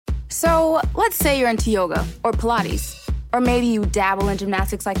So let's say you're into yoga or Pilates, or maybe you dabble in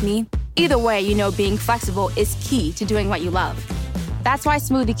gymnastics like me. Either way, you know being flexible is key to doing what you love. That's why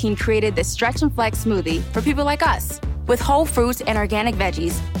Smoothie King created this Stretch and Flex smoothie for people like us, with whole fruits and organic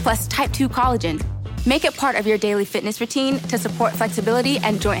veggies, plus type 2 collagen. Make it part of your daily fitness routine to support flexibility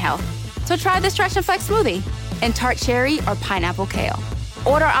and joint health. So try the Stretch and Flex smoothie in tart cherry or pineapple kale.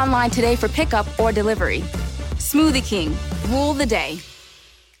 Order online today for pickup or delivery. Smoothie King, rule the day.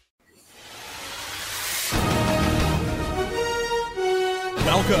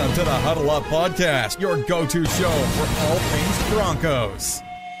 Welcome to the Huddle Up Podcast, your go-to show for all things Broncos.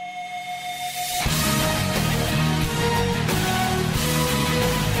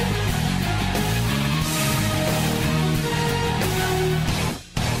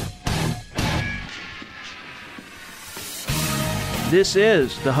 This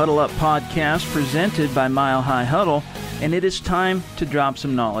is the Huddle Up Podcast presented by Mile High Huddle, and it is time to drop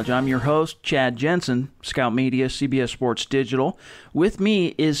some knowledge. I'm your host, Chad Jensen, Scout Media, CBS Sports Digital. With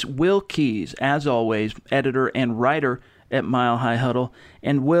me is Will Keys, as always, editor and writer at Mile High Huddle.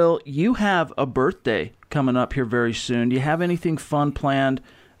 And Will, you have a birthday coming up here very soon. Do you have anything fun planned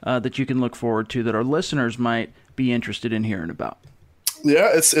that you can look forward to that our listeners might be interested in hearing about?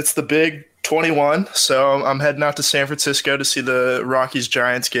 Yeah, it's the big 21, so I'm heading out to San Francisco to see the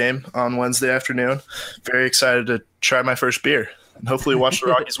Rockies-Giants game on Wednesday afternoon. Very excited to try my first beer and hopefully watch the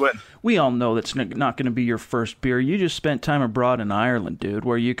Rockies win. We all know that's not going to be your first beer. You just spent time abroad in Ireland, dude,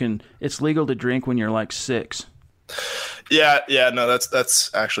 where it's legal to drink when you're like 6. Yeah, no,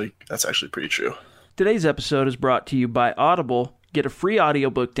 that's actually pretty true. Today's episode is brought to you by Audible. Get a free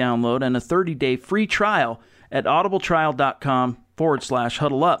audiobook download and a 30-day free trial at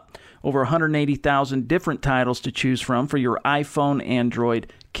audibletrial.com/huddleup. Over 180,000 different titles to choose from for your iPhone,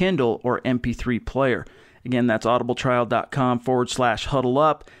 Android, Kindle, or MP3 player. Again, that's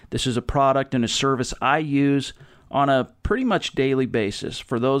audibletrial.com/huddleup. This is a product and a service I use on a pretty much daily basis.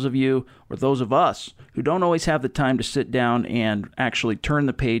 For those of you, or those of us, who don't always have the time to sit down and actually turn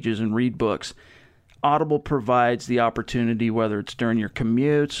the pages and read books, Audible provides the opportunity, whether it's during your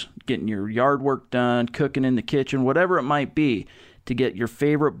commutes, getting your yard work done, cooking in the kitchen, whatever it might be, to get your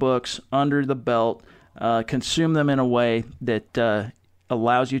favorite books under the belt, consume them in a way that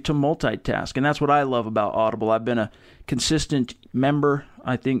allows you to multitask. And that's what I love about Audible. I've been a consistent member,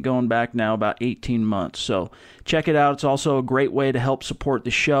 I think, going back now about 18 months. So check it out. It's also a great way to help support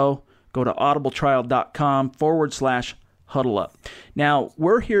the show. Go to audibletrial.com/huddleup. Now,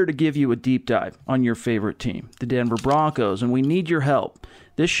 we're here to give you a deep dive on your favorite team, the Denver Broncos, and we need your help.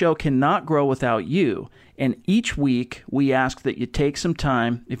 This show cannot grow without you. And each week, we ask that you take some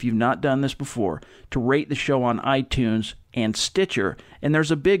time, if you've not done this before, to rate the show on iTunes and Stitcher. And there's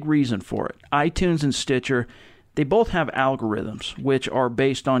a big reason for it. iTunes and Stitcher, they both have algorithms, which are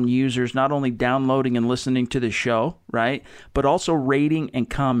based on users not only downloading and listening to the show, right, but also rating and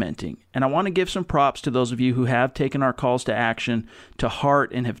commenting. And I want to give some props to those of you who have taken our calls to action to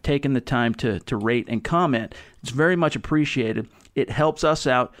heart and have taken the time to rate and comment. It's very much appreciated. It helps us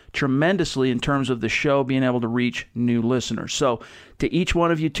out tremendously in terms of the show being able to reach new listeners. So to each one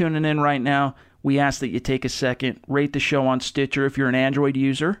of you tuning in right now, we ask that you take a second, rate the show on Stitcher if you're an Android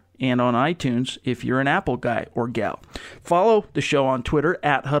user, and on iTunes if you're an Apple guy or gal. Follow the show on Twitter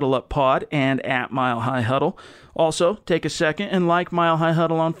at HuddleUpPod and at Mile High Huddle. Also, take a second and like Mile High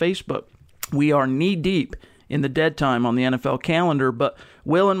Huddle on Facebook. We are knee-deep in the dead time on the NFL calendar, but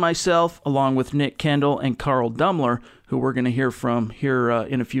Will and myself, along with Nick Kendall and Carl Dumler, who we're going to hear from here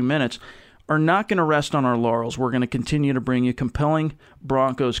in a few minutes, are not going to rest on our laurels. We're going to continue to bring you compelling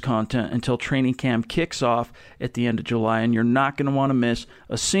Broncos content until training camp kicks off at the end of July, and you're not going to want to miss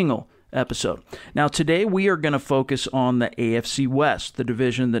a single episode. Now, today we are going to focus on the AFC West, the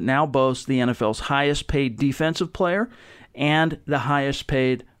division that now boasts the NFL's highest paid defensive player and the highest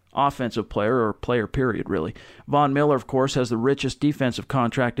paid offensive player, or player period, really. Von Miller, of course, has the richest defensive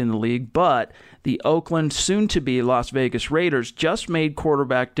contract in the league, but the Oakland, soon-to-be Las Vegas Raiders just made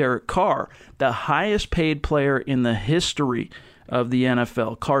quarterback Derek Carr the highest paid player in the history of the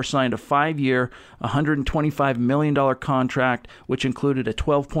NFL. Carr signed a 5-year, $125 million contract, which included a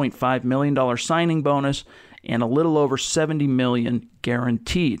 $12.5 million signing bonus and a little over $70 million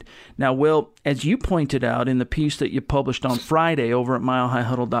guaranteed. Now, Will, as you pointed out in the piece that you published on Friday over at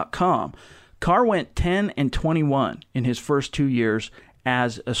milehighhuddle.com, Carr went 10-21 in his first 2 years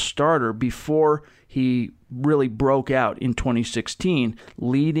as a starter before he really broke out in 2016,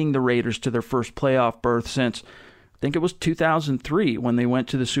 leading the Raiders to their first playoff berth since, I think it was 2003, when they went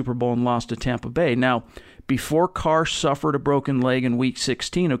to the Super Bowl and lost to Tampa Bay. Now, before Carr suffered a broken leg in Week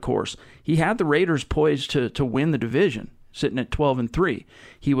 16, of course, he had the Raiders poised to win the division. sitting at 12-3.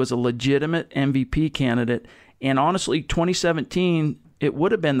 He was a legitimate MVP candidate. And honestly, 2017, it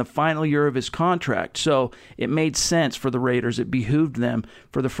would have been the final year of his contract. So it made sense for the Raiders. It behooved them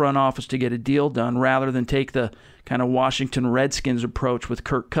for the front office to get a deal done rather than take the kind of Washington Redskins approach with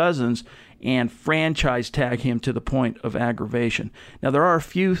Kirk Cousins and franchise tag him to the point of aggravation. Now, there are a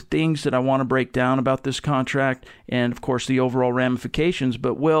few things that I want to break down about this contract and, of course, the overall ramifications.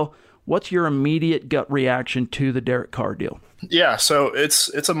 But, Will, what's your immediate gut reaction to the Derek Carr deal? Yeah, so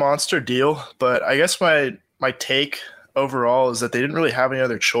it's a monster deal, but I guess my take overall is that they didn't really have any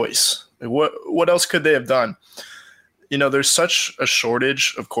other choice. What else could they have done? You know, there's such a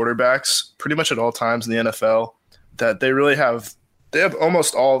shortage of quarterbacks pretty much at all times in the NFL that they have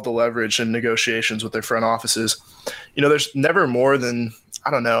almost all of the leverage in negotiations with their front offices. You know, there's never more than,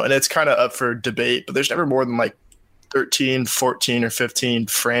 I don't know, and it's kind of up for debate, but there's never more than like 13, 14, or 15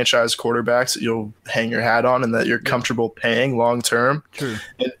 franchise quarterbacks that you'll hang your hat on and that you're comfortable paying long term. True.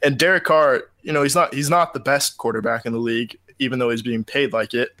 And Derek Carr, you know, he's not the best quarterback in the league, even though he's being paid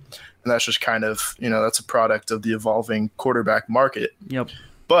like it. And that's just kind of, you know, that's a product of the evolving quarterback market. Yep.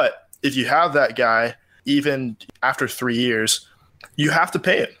 But if you have that guy, even after 3 years, you have to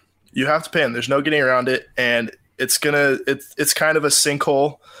pay him. You have to pay him. There's no getting around it. And it's kind of a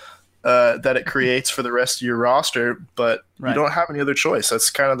sinkhole that it creates for the rest of your roster, but you don't have any other choice. That's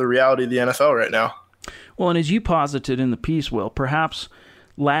kind of the reality of the NFL right now. Well, and as you posited in the piece, Will, perhaps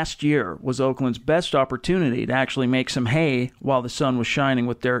last year was Oakland's best opportunity to actually make some hay while the sun was shining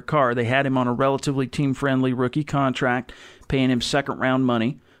with Derek Carr. They had him on a relatively team-friendly rookie contract, paying him second-round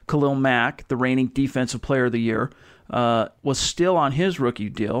money. Khalil Mack, the reigning Defensive Player of the Year, was still on his rookie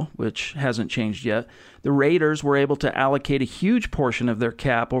deal, which hasn't changed yet. The Raiders were able to allocate a huge portion of their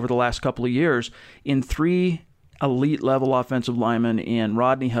cap over the last couple of years in 3 elite-level offensive linemen in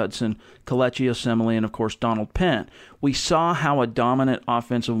Rodney Hudson, Kelechi Osemele, and, of course, Donald Penn. We saw how a dominant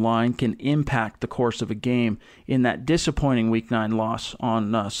offensive line can impact the course of a game in that disappointing Week 9 loss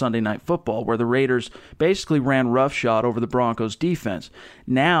on Sunday Night Football, where the Raiders basically ran roughshod over the Broncos' defense.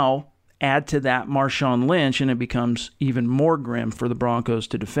 Now, add to that Marshawn Lynch, and it becomes even more grim for the Broncos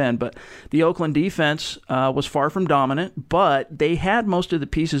to defend. But the Oakland defense was far from dominant, but they had most of the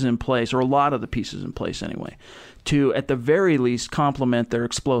pieces in place, or a lot of the pieces in place anyway, to, at the very least, complement their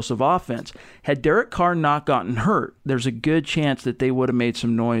explosive offense. Had Derek Carr not gotten hurt, there's a good chance that they would have made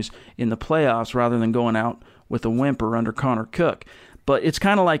some noise in the playoffs rather than going out with a whimper under Connor Cook. But it's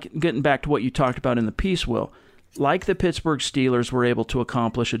kind of like getting back to what you talked about in the piece, Will. Like the Pittsburgh Steelers were able to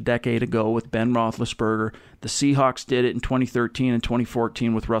accomplish a decade ago with Ben Roethlisberger, the Seahawks did it in 2013 and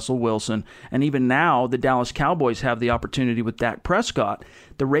 2014 with Russell Wilson, and even now the Dallas Cowboys have the opportunity with Dak Prescott.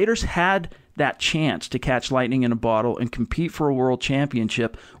 The Raiders had that chance to catch lightning in a bottle and compete for a world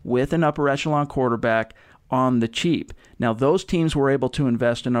championship with an upper echelon quarterback on the cheap. Now, those teams were able to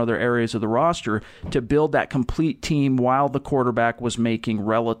invest in other areas of the roster to build that complete team while the quarterback was making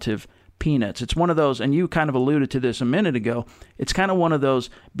relative peanuts. It's one of those, and you kind of alluded to this a minute ago, it's kind of one of those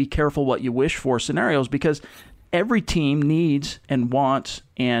be careful what you wish for scenarios, because every team needs and wants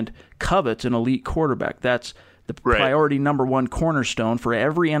and covets an elite quarterback. That's the priority number one cornerstone for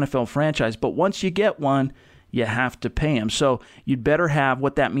every NFL franchise. But once you get one, you have to pay him. So you'd better have,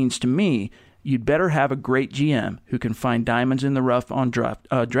 what that means to me, you'd better have a great GM who can find diamonds in the rough on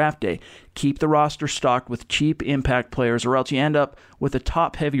draft day. Keep the roster stocked with cheap impact players, or else you end up with a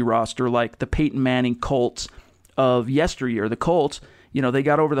top-heavy roster like the Peyton Manning Colts of yesteryear. The Colts, you know, they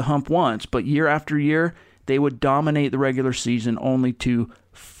got over the hump once, but year after year, they would dominate the regular season only to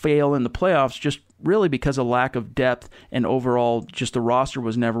fail in the playoffs, just really because of lack of depth, and overall just the roster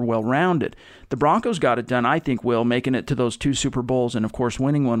was never well-rounded. The Broncos got it done, I think, Will, making it to those 2 Super Bowls and, of course,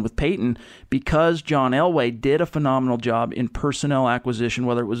 winning one with Peyton, because John Elway did a phenomenal job in personnel acquisition,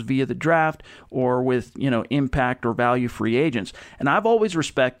 whether it was via the draft or with, you know, impact or value free agents. And I've always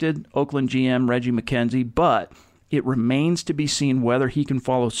respected Oakland GM Reggie McKenzie, but it remains to be seen whether he can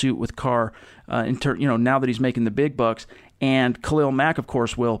follow suit with Carr, now that he's making the big bucks. And Khalil Mack, of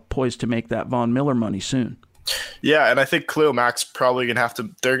course, will poised to make that Von Miller money soon. Yeah, and I think Khalil Mack's probably going to have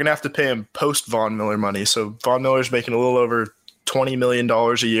to – they're going to have to pay him post-Von Miller money. So Von Miller's making a little over $20 million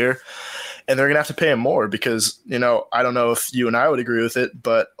a year, and they're going to have to pay him more because, you know, I don't know if you and I would agree with it,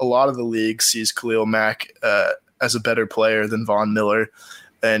 but a lot of the league sees Khalil Mack as a better player than Von Miller.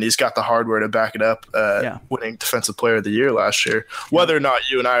 And he's got the hardware to back it up, winning Defensive Player of the Year last year. Whether or not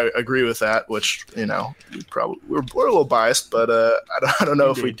you and I agree with that, which, you know, we're a little biased, but I don't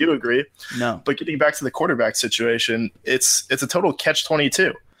know if we do agree. No. But getting back to the quarterback situation, it's a total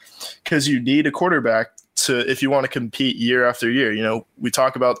catch-22 because you need a quarterback if you want to compete year after year. You know, we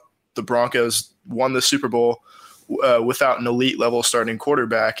talk about the Broncos won the Super Bowl without an elite level starting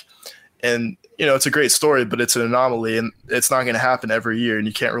quarterback. And, it's a great story, but it's an anomaly, and it's not going to happen every year, and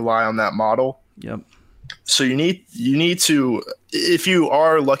you can't rely on that model. Yep. So you need to, if you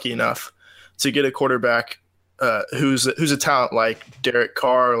are lucky enough to get a quarterback who's a talent like Derek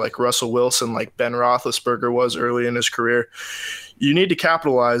Carr, like Russell Wilson, like Ben Roethlisberger was early in his career, you need to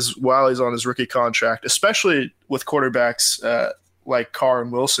capitalize while he's on his rookie contract, especially with quarterbacks like Carr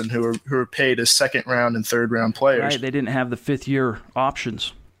and Wilson, who are paid as second round and third round players. Right, they didn't have the 5th-year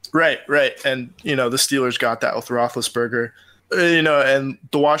options. Right. And the Steelers got that with Roethlisberger. And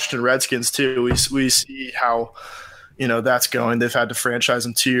the Washington Redskins too. We see how that's going. They've had to franchise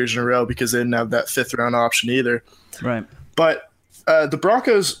them 2 years in a row because they didn't have that 5th round option either. Right. But the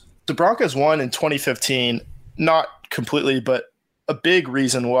Broncos won in 2015, not completely, but a big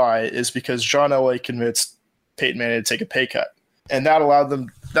reason why is because John Elway convinced Peyton Manning to take a pay cut, and that allowed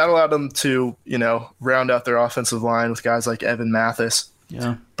them to round out their offensive line with guys like Evan Mathis.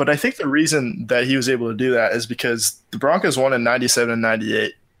 Yeah. But I think the reason that he was able to do that is because the Broncos won in 97 and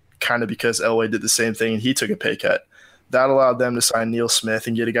 98, kind of because Elway did the same thing and he took a pay cut. That allowed them to sign Neil Smith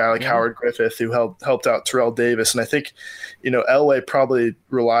and get a guy like Howard Griffith, who helped out Terrell Davis. And I think, Elway probably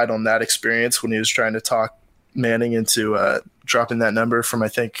relied on that experience when he was trying to talk Manning into dropping that number from, I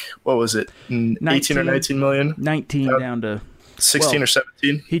think, what was it, 18 or 19 million? 19 down to 16 or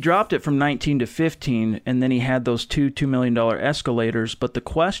 17. He dropped it from 19 to 15, and then he had those $2 million escalators. But the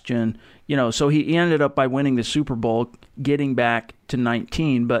question, so he ended up by winning the Super Bowl, getting back to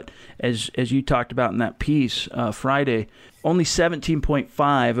 19. But as you talked about in that piece Friday, only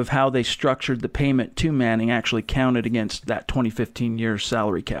 17.5 of how they structured the payment to Manning actually counted against that 2015 year's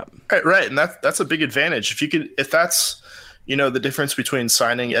salary cap. Right, and that's a big advantage. If that's the difference between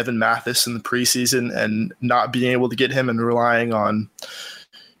signing Evan Mathis in the preseason and not being able to get him and relying on,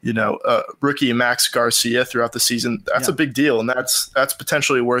 rookie Max Garcia throughout the season, that's a big deal. And that's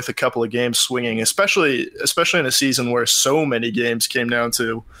potentially worth a couple of games swinging, especially in a season where so many games came down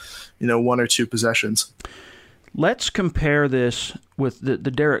to, 1 or 2 possessions. Let's compare this with the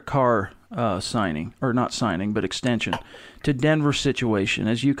Derek Carr signing, or not signing, but extension, to Denver's situation,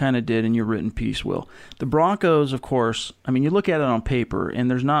 as you kind of did in your written piece, Will. The Broncos, of course, you look at it on paper, and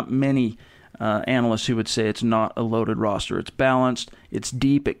there's not many analysts who would say it's not a loaded roster. It's balanced, it's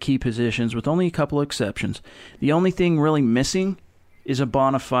deep at key positions, with only a couple of exceptions. The only thing really missing is a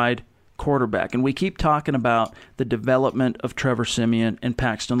bona fide quarterback. And we keep talking about the development of Trevor Siemian and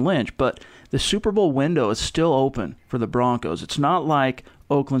Paxton Lynch, but the Super Bowl window is still open for the Broncos. It's not like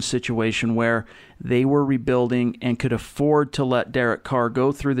Oakland's situation where they were rebuilding and could afford to let Derek Carr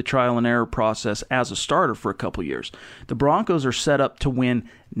go through the trial and error process as a starter for a couple years. The Broncos are set up to win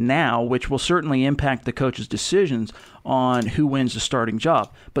now, which will certainly impact the coach's decisions on who wins the starting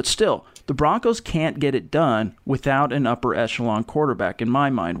job. But still, the Broncos can't get it done without an upper echelon quarterback, in my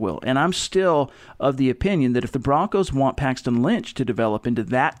mind, Will. And I'm still of the opinion that if the Broncos want Paxton Lynch to develop into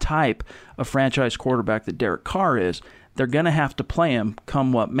that type of franchise quarterback that Derek Carr is, they're going to have to play him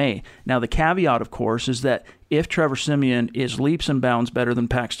come what may. Now, the caveat, of course, is that if Trevor Siemian is leaps and bounds better than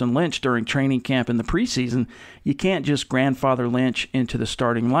Paxton Lynch during training camp in the preseason, you can't just grandfather Lynch into the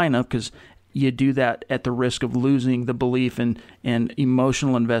starting lineup, because you do that at the risk of losing the belief and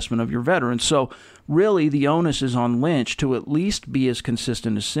emotional investment of your veterans. So really the onus is on Lynch to at least be as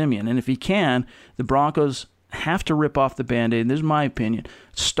consistent as Siemian. And if he can, the Broncos have to rip off the Band-Aid, and this is my opinion,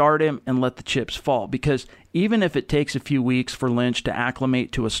 start him and let the chips fall. Because even if it takes a few weeks for Lynch to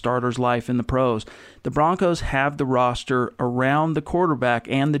acclimate to a starter's life in the pros, the Broncos have the roster around the quarterback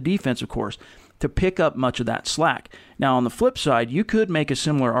and the defense, of course, to pick up much of that slack. Now, on the flip side, you could make a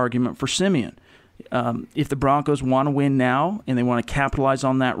similar argument for Siemian. If the Broncos want to win now and they want to capitalize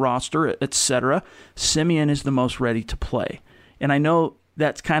on that roster, etc., Siemian is the most ready to play. And I know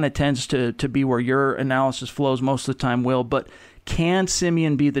that kind of tends to be where your analysis flows most of the time, Will, but can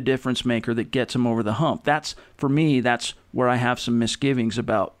Siemian be the difference maker that gets him over the hump? For me, that's where I have some misgivings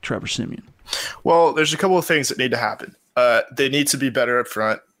about Trevor Siemian. Well, there's a couple of things that need to happen. They need to be better up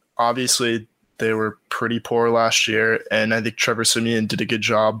front. Obviously, they were pretty poor last year, and I think Trevor Siemian did a good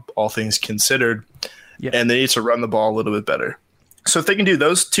job, all things considered, and they need to run the ball a little bit better. So if they can do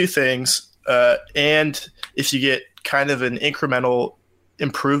those two things, and if you get kind of an incremental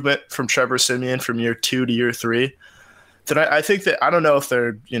improvement from Trevor Siemian from year 2 to year 3, then I think that I don't know if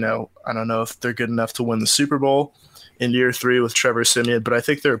they're good enough to win the Super Bowl in year 3 with Trevor Siemian, but I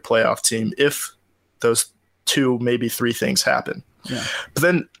think they're a playoff team if those 2, maybe 3 things happen. Yeah. But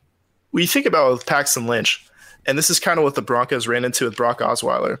then we think about with Paxton Lynch, and this is kind of what the Broncos ran into with Brock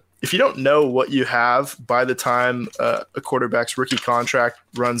Osweiler. If you don't know what you have by the time a quarterback's rookie contract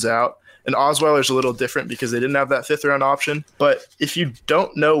runs out, And Osweiler's a little different because they didn't have that 5th-round option. But if you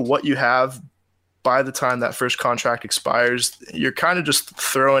don't know what you have by the time that first contract expires, you're kind of just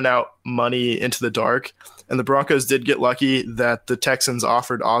throwing out money into the dark. And the Broncos did get lucky that the Texans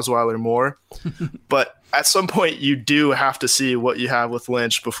offered Osweiler more. But at some point, you do have to see what you have with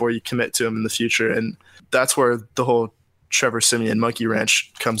Lynch before you commit to him in the future. And that's where the whole Trevor Siemian monkey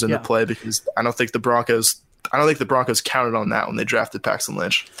wrench comes into play, because I don't think the Broncos counted on that when they drafted Paxton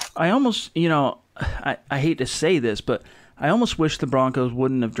Lynch. I almost, I hate to say this, but I almost wish the Broncos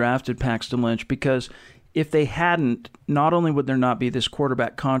wouldn't have drafted Paxton Lynch, because if they hadn't, not only would there not be this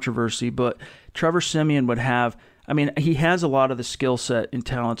quarterback controversy, but Trevor Siemian would have, he has a lot of the skill set and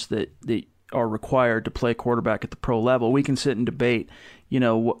talents that are required to play quarterback at the pro level. We can sit and debate,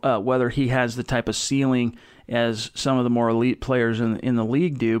 whether he has the type of ceiling as some of the more elite players in the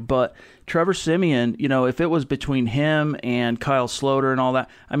league do. But Trevor Siemian, if it was between him and Kyle Sloter and all that,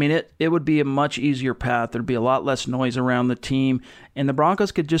 it would be a much easier path. There'd be a lot less noise around the team, and the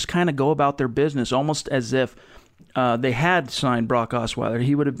Broncos could just kind of go about their business almost as if they had signed Brock Osweiler.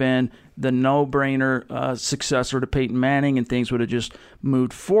 He would have been the no-brainer successor to Peyton Manning, and things would have just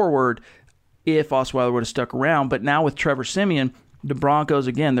moved forward if Osweiler would have stuck around. But now with Trevor Siemian, the Broncos,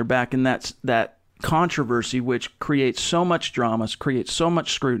 again, they're back in that controversy, which creates so much drama, creates so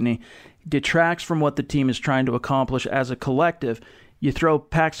much scrutiny, detracts from what the team is trying to accomplish as a collective. You throw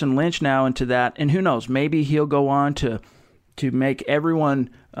Paxton Lynch now into that, and who knows, maybe he'll go on to make everyone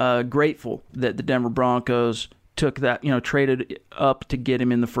grateful that the Denver Broncos took that, traded up to get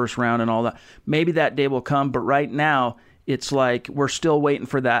him in the first round and all that. Maybe that day will come, but right now it's like we're still waiting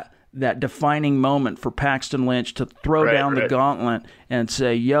for that defining moment for Paxton Lynch to throw down the gauntlet and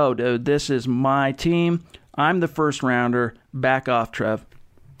say, yo, dude, this is my team. I'm the first rounder. Back off, Trev.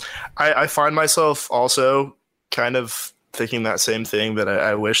 I find myself also kind of thinking that same thing, that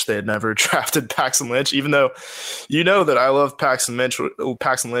I wish they had never drafted Paxton Lynch, even though that I love Paxton Lynch when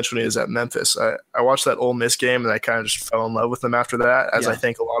he was at Memphis. I watched that Ole Miss game and I kind of just fell in love with him after that, as I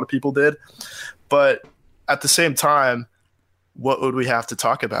think a lot of people did. But at the same time, what would we have to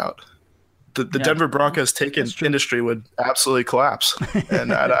talk about? The Denver Broncos taken industry would absolutely collapse.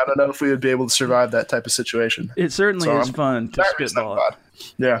 And I don't know if we would be able to survive that type of situation. It certainly is fun to spitball it.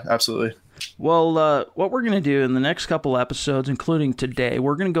 Yeah, absolutely. Well, what we're going to do in the next couple episodes, including today,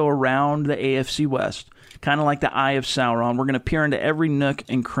 we're going to go around the AFC West, kind of like the Eye of Sauron. We're going to peer into every nook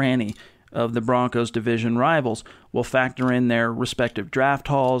and cranny of the Broncos' division rivals. We'll factor in their respective draft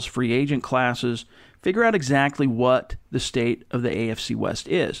hauls, free agent classes, figure out exactly what the state of the AFC West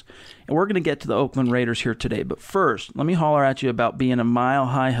is. And we're going to get to the Oakland Raiders here today. But first, let me holler at you about being a Mile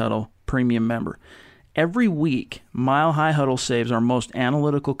High Huddle premium member. Every week, Mile High Huddle saves our most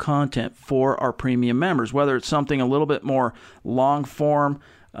analytical content for our premium members, whether it's something a little bit more long form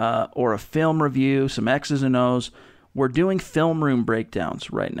or a film review, some X's and O's. We're doing film room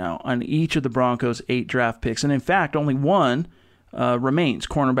breakdowns right now on each of the Broncos' 8 draft picks. And in fact, only one remains,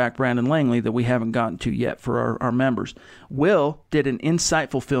 cornerback Brandon Langley, that we haven't gotten to yet for our members. Will did an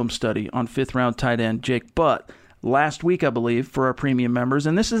insightful film study on 5th-round tight end Jake Butt last week, I believe, for our premium members.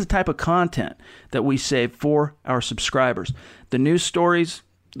 And this is the type of content that we save for our subscribers. The news stories,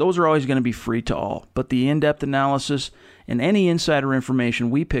 those are always going to be free to all. But the in-depth analysis and any insider information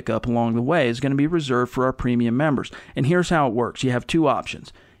we pick up along the way is going to be reserved for our premium members. And here's how it works. You have 2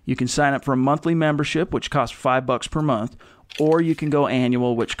 options. You can sign up for a monthly membership, which costs $5 per month, or you can go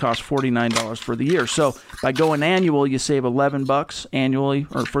annual, which costs $49 for the year. So by going annual, you save $11 annually,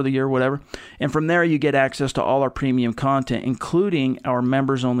 or for the year, whatever. And from there, you get access to all our premium content, including our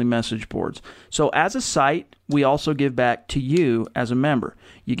members-only message boards. So as a site, we also give back to you as a member.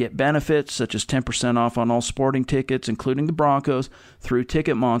 You get benefits such as 10% off on all sporting tickets, including the Broncos, through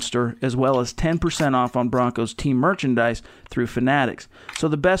Ticket Monster, as well as 10% off on Broncos team merchandise through Fanatics. So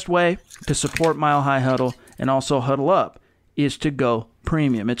the best way to support Mile High Huddle and also Huddle Up is to go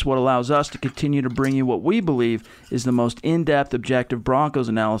premium. It's what allows us to continue to bring you what we believe is the most in-depth, objective Broncos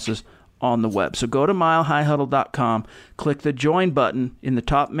analysis on the web. So go to milehighhuddle.com, click the join button in the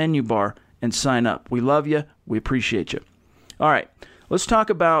top menu bar, and sign up. We love you. We appreciate you. All right, let's talk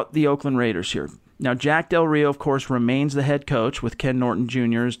about the Oakland Raiders here. Now, Jack Del Rio, of course, remains the head coach with Ken Norton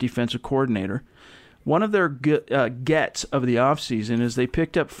Jr. as defensive coordinator. One of their gets of the offseason is they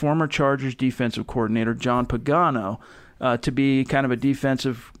picked up former Chargers defensive coordinator John Pagano to be kind of a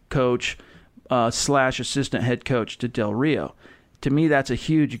defensive coach slash assistant head coach to Del Rio. To me, that's a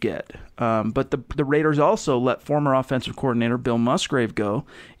huge get. But the Raiders also let former offensive coordinator Bill Musgrave go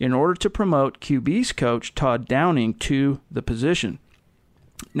in order to promote QB's coach Todd Downing to the position.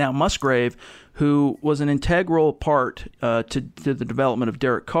 Now, Musgrave, who was an integral part to the development of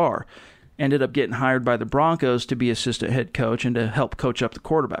Derek Carr, ended up getting hired by the Broncos to be assistant head coach and to help coach up the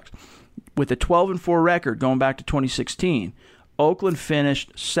quarterbacks. With a 12-4 record going back to 2016, Oakland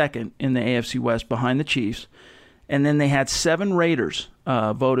finished second in the AFC West behind the Chiefs, and then they had 7 Raiders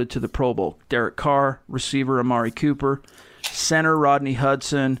voted to the Pro Bowl. Derek Carr, receiver Amari Cooper, center Rodney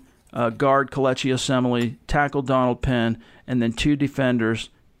Hudson, guard Kelechi Osemele, tackle Donald Penn, and then 2 defenders,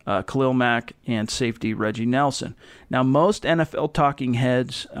 Khalil Mack and safety Reggie Nelson. Now, most NFL talking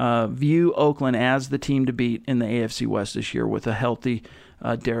heads view Oakland as the team to beat in the AFC West this year with a healthy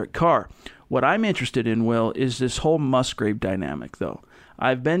Derek Carr. What I'm interested in, Will, is this whole Musgrave dynamic, though.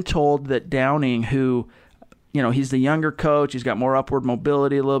 I've been told that Downing, who, he's the younger coach, he's got more upward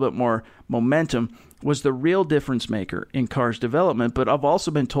mobility, a little bit more momentum, was the real difference maker in Carr's development. But I've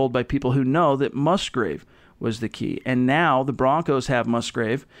also been told by people who know that Musgrave was the key. And now the Broncos have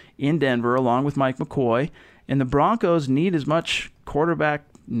Musgrave in Denver along with Mike McCoy, and the Broncos need as much quarterback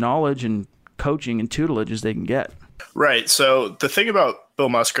knowledge and coaching and tutelage as they can get. Right. So the thing about Bill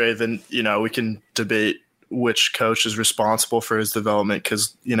Musgrave, and, we can debate which coach is responsible for his development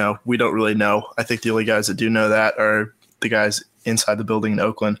because, we don't really know. I think the only guys that do know that are the guys inside the building in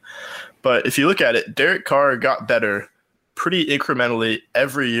Oakland. But if you look at it, Derek Carr got better pretty incrementally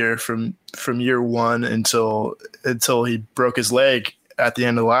every year from year one until he broke his leg at the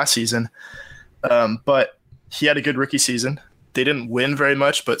end of the last season. But he had a good rookie season. They didn't win very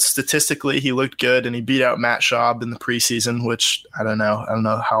much, but statistically he looked good, and he beat out Matt Schaub in the preseason, which I don't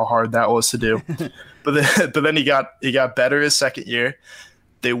know how hard that was to do. but then he got better his second year.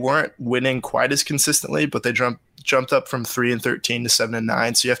 They weren't winning quite as consistently, but they jumped up from 3-13 to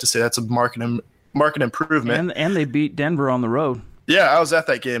 7-9. So you have to say that's a market improvement. And they beat Denver on the road. Yeah, I was at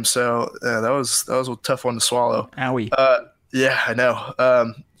that game, so that was a tough one to swallow. Owie. Yeah, I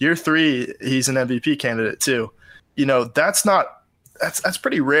know. Year 3, he's an MVP candidate too. That's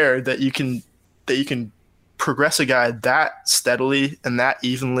pretty rare that you can progress a guy that steadily and that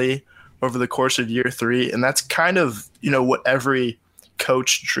evenly over the course of year 3, and that's kind of what every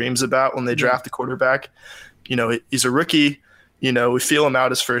coach dreams about when they draft a quarterback. He's a rookie. We feel him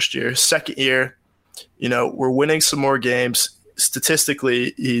out his first year. Second year, we're winning some more games.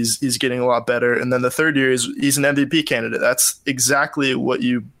 Statistically, he's getting a lot better. And then the third year, he's an MVP candidate. That's exactly what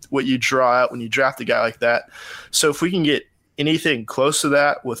you draw out when you draft a guy like that. So if we can get anything close to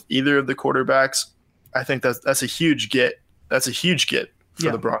that with either of the quarterbacks, I think that's a huge get. That's a huge get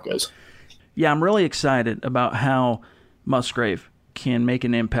for the Broncos. Yeah, I'm really excited about how Musgrave can make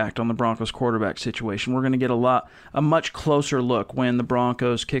an impact on the Broncos quarterback situation. We're going to get a much closer look when the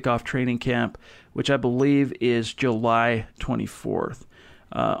Broncos kick off training camp, which I believe is July 24th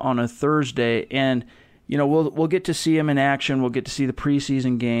on a Thursday. And we'll get to see him in action. We'll get to see the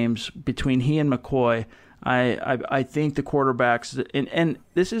preseason games between he and McCoy. I think the quarterbacks, and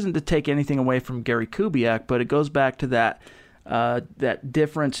this isn't to take anything away from Gary Kubiak, but it goes back to that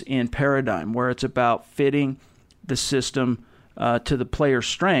difference in paradigm where it's about fitting the system to the player's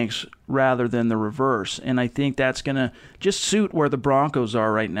strengths rather than the reverse. And I think that's going to just suit where the Broncos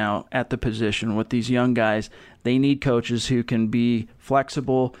are right now at the position with these young guys. They need coaches who can be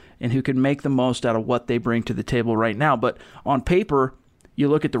flexible and who can make the most out of what they bring to the table right now. But on paper, you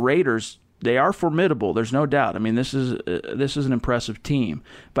look at the Raiders, they are formidable. There's no doubt. I mean, this is an impressive team.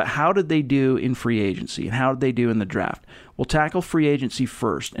 But how did they do in free agency, and how did they do in the draft? We'll tackle free agency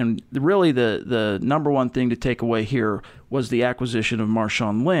first. And really the number one thing to take away here was the acquisition of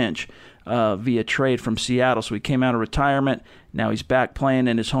Marshawn Lynch via trade from Seattle. So he came out of retirement. Now he's back playing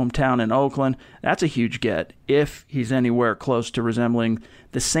in his hometown in Oakland. That's a huge get if he's anywhere close to resembling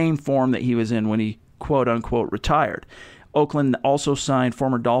the same form that he was in when he quote-unquote retired. Oakland also signed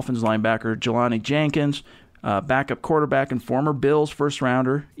former Dolphins linebacker Jelani Jenkins, backup quarterback and former Bills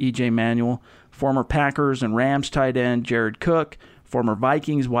first-rounder E.J. Manuel, former Packers and Rams tight end Jared Cook, former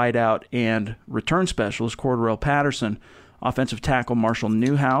Vikings wideout and return specialist Cordarrelle Patterson, offensive tackle Marshall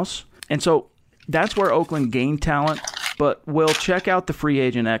Newhouse. And so that's where Oakland gained talent, but we'll check out the free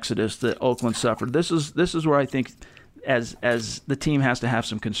agent exodus that Oakland suffered. This is where I think as the team has to have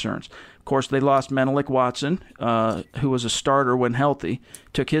some concerns. Of course, they lost Menelik Watson, who was a starter when healthy,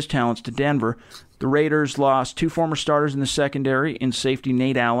 took his talents to Denver. The Raiders lost 2 former starters in the secondary in safety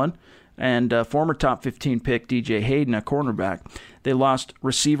Nate Allen and former top 15 pick DJ Hayden, a cornerback. They lost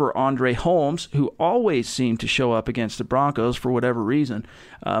receiver Andre Holmes, who always seemed to show up against the Broncos for whatever reason.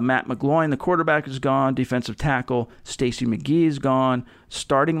 Matt McGloin, the quarterback, is gone. Defensive tackle Stacey McGee is gone.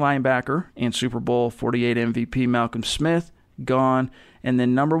 Starting linebacker and Super Bowl 48 MVP Malcolm Smith, gone. And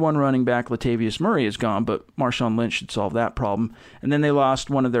then number 1 running back Latavius Murray is gone, but Marshawn Lynch should solve that problem. And then they lost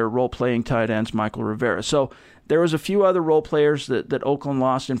one of their role-playing tight ends, Michael Rivera. So there was a few other role players that Oakland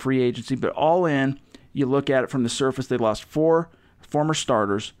lost in free agency, but all in, you look at it from the surface, they lost 4 former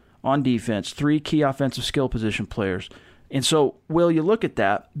starters on defense, 3 key offensive skill position players. And so, Will, you look at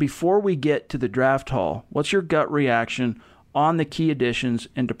that. Before we get to the draft haul, what's your gut reaction on the key additions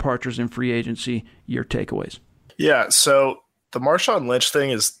and departures in free agency, your takeaways? Yeah, so the Marshawn Lynch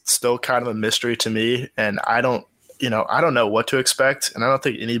thing is still kind of a mystery to me, and I don't know what to expect, and I don't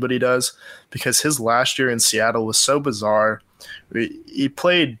think anybody does, because his last year in Seattle was so bizarre. He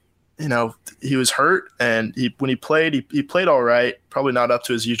played, he was hurt, and when he played all right, probably not up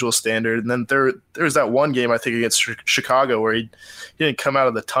to his usual standard. And then there was that one game, I think, against Chicago where he didn't come out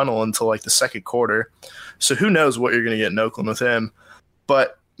of the tunnel until like the second quarter. So who knows what you're going to get in Oakland with him.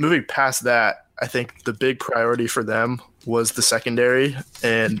 But moving past that, I think the big priority for them was the secondary,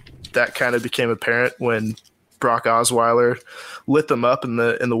 and that kind of became apparent when Brock Osweiler lit them up in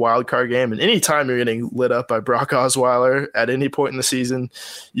the wild card game. And anytime you're getting lit up by Brock Osweiler at any point in the season,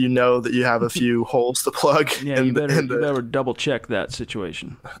 you know that you have a few holes to plug. Yeah, you better double check that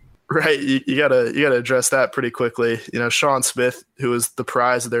situation. Right, you gotta address that pretty quickly. Sean Smith, who was the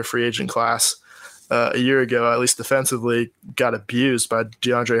prize of their free agent class a year ago, at least defensively, got abused by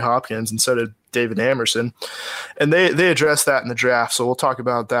DeAndre Hopkins, and so did David Amerson. And they addressed that in the draft, so we'll talk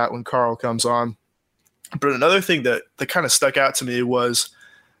about that when Carl comes on. But another thing that kind of stuck out to me was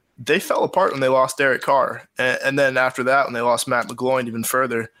they fell apart when they lost Derek Carr. And then after that, when they lost Matt McGloin even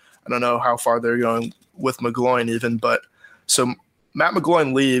further, I don't know how far they're going with McGloin even, but so Matt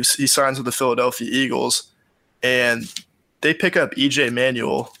McGloin leaves, he signs with the Philadelphia Eagles, and they pick up E.J.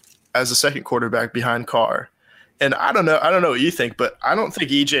 Manuel as a second quarterback behind Carr. And I don't know what you think, but I don't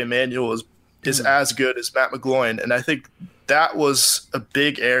think E.J. Manuel is as good as Matt McGloin. And I think that was a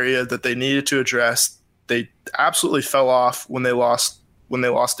big area that they needed to address. They absolutely fell off when they lost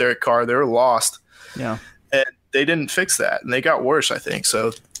Derek Carr. They were lost. Yeah. And they didn't fix that, and they got worse, I think.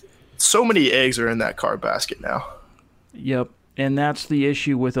 So many eggs are in that Carr basket now. Yep. And that's the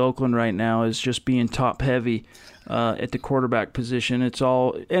issue with Oakland right now, is just being top heavy at the quarterback position. It's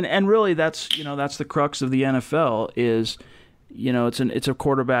all and really that's the crux of the NFL is it's a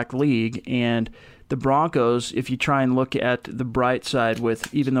quarterback league, and the Broncos, if you try and look at the bright side,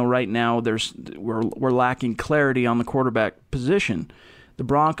 with even though right now we're lacking clarity on the quarterback position, the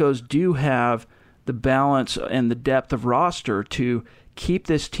Broncos do have the balance and the depth of roster to keep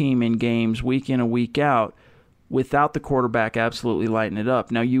this team in games week in and week out without the quarterback absolutely lighting it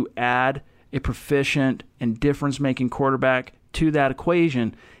up. Now you add a proficient and difference-making quarterback to that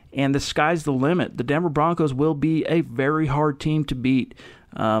equation, and the sky's the limit. The Denver Broncos will be a very hard team to beat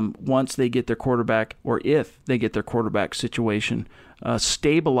once they get their quarterback, or if they get their quarterback situation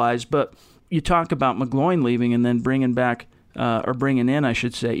stabilized. But you talk about McGloin leaving and then bringing in, I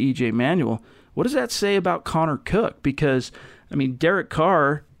should say, E.J. Manuel. What does that say about Connor Cook? Because, Derek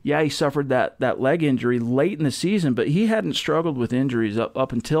Carr, yeah, he suffered that leg injury late in the season, but he hadn't struggled with injuries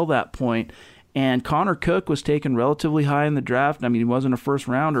up until that point. And Connor Cook was taken relatively high in the draft. He wasn't a first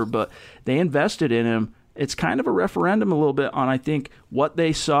rounder, but they invested in him. It's kind of a referendum a little bit on, I think, what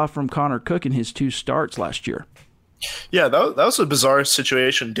they saw from Connor Cook in his 2 starts last year. Yeah, that was a bizarre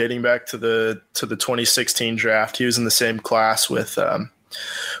situation dating back to the 2016 draft. He was in the same class with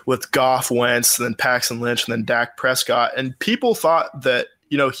Goff, Wentz, then Paxton Lynch, and then Dak Prescott. And people thought that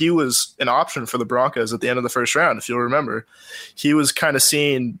he was an option for the Broncos at the end of the first round. If you'll remember, he was kind of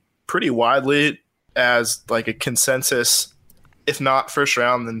seen pretty widely as like a consensus, if not first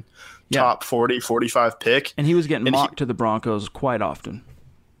round, then top 40, 45 pick. And he was getting mocked to the Broncos quite often.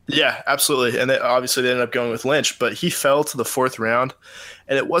 Yeah, absolutely. And obviously they ended up going with Lynch, but he fell to the 4th round,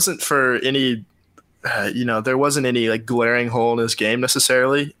 and it wasn't for any, there wasn't any like glaring hole in his game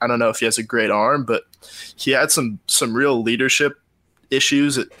necessarily. I don't know if he has a great arm, but he had some real leadership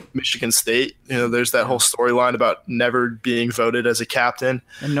issues at Michigan State. There's that whole storyline about never being voted as a captain.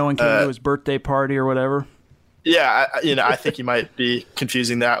 And no one came to his birthday party or whatever. Yeah, I think you might be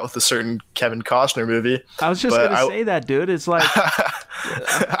confusing that with a certain Kevin Costner movie. I was just going to say that, dude. It's like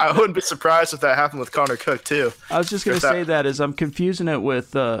I wouldn't be surprised if that happened with Connor Cook too. I was just going to say that is I'm confusing it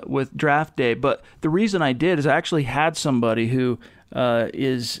with draft day, but the reason I did is I actually had somebody who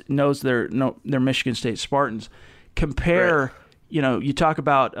knows their Michigan State Spartans compare. Right. You talk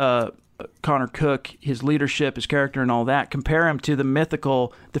about Connor Cook, his leadership, his character, and all that. Compare him to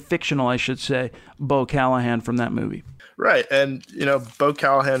the fictional, I should say, Bo Callahan from that movie. Right, and Bo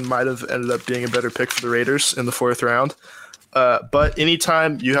Callahan might have ended up being a better pick for the Raiders in the 4th round. But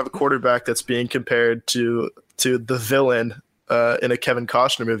anytime you have a quarterback that's being compared to the villain in a Kevin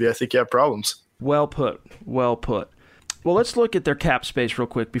Costner movie, I think you have problems. Well put. Well, let's look at their cap space real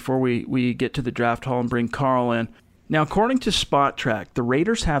quick before we get to the draft hall and bring Carl in. Now, according to Spot Track, the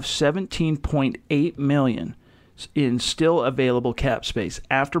Raiders have $17.8 million in still available cap space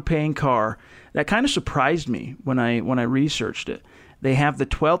after paying Carr. That kind of surprised me when I researched it. They have the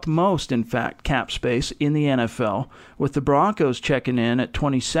 12th most, in fact, cap space in the NFL, with the Broncos checking in at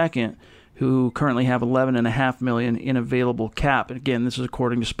 22nd, who currently have $11.5 million in available cap. And again, this is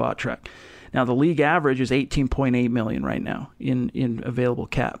according to Spot Track. Now, the league average is $18.8 million right now in available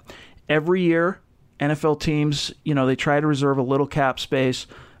cap. Every year, NFL teams, they try to reserve a little cap space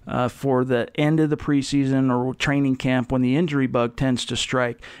for the end of the preseason or training camp when the injury bug tends to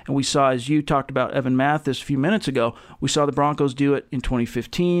strike. And we saw, as you talked about Evan Mathis a few minutes ago, we saw the Broncos do it in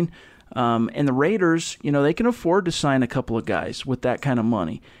 2015. And the Raiders, they can afford to sign a couple of guys with that kind of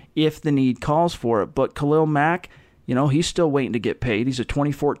money if the need calls for it. But Khalil Mack, he's still waiting to get paid. He's a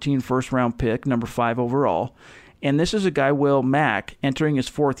 2014 first-round pick, number 5 overall. And this is a guy, Will Mack, entering his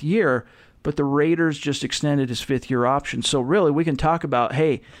 4th year, but the Raiders just extended his 5th-year option. So really, we can talk about,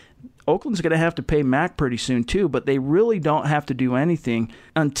 hey, Oakland's going to have to pay Mack pretty soon too, but they really don't have to do anything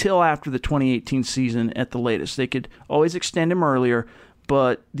until after the 2018 season at the latest. They could always extend him earlier,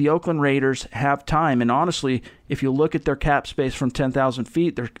 but the Oakland Raiders have time. And honestly, if you look at their cap space from 10,000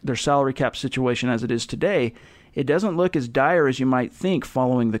 feet, their salary cap situation as it is today, it doesn't look as dire as you might think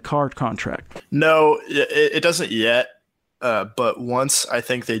following the Carr contract. No, it doesn't yet. But once I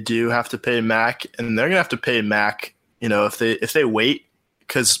think they do have to pay Mack, and they're going to have to pay Mack, if they wait,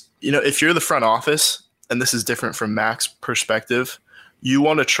 because, if you're the front office, and this is different from Mack's perspective, you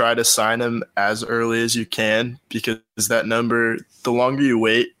want to try to sign him as early as you can, because that number, the longer you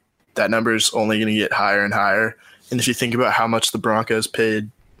wait, that number is only going to get higher and higher. And if you think about how much the Broncos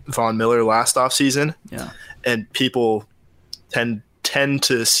paid Von Miller last offseason, and people tend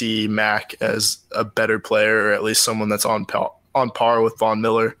to see Mack as a better player, or at least someone that's on par with Von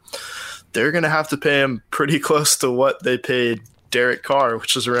Miller, they're going to have to pay him pretty close to what they paid Derek Carr,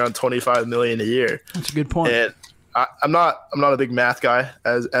 which is around $25 million a year. That's a good point. And I'm not a big math guy,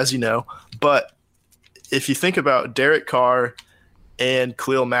 as you know, but if you think about Derek Carr and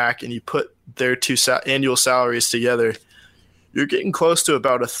Khalil Mack, and you put their two annual salaries together, you're getting close to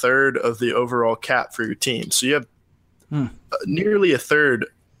about a third of the overall cap for your team. So you have nearly a third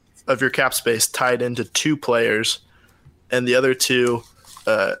of your cap space tied into 2 players, and the other 2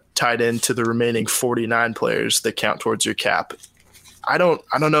 tied into the remaining 49 players that count towards your cap. I don't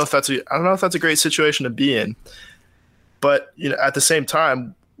know if that's a great situation to be in, but at the same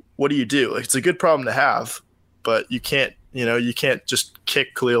time, what do you do? It's a good problem to have, but you can't just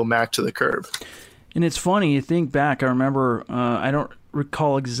kick Khalil Mack to the curb. And it's funny, you think back, I remember, I don't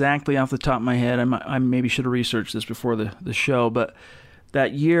recall exactly off the top of my head, I maybe should have researched this before the show, but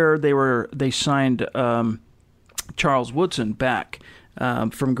that year they signed Charles Woodson back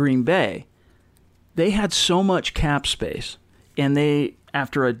from Green Bay. They had so much cap space, and they,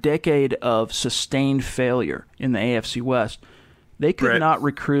 after a decade of sustained failure in the AFC West, they could not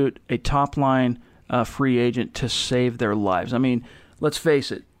recruit a top-line free agent to save their lives. I mean, let's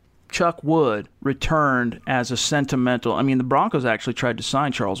face it, Chuck Wood returned as a sentimental. I mean, the Broncos actually tried to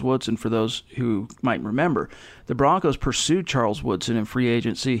sign Charles Woodson, for those who might remember. The Broncos pursued Charles Woodson in free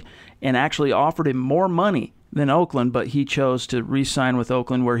agency and actually offered him more money than Oakland, but he chose to re-sign with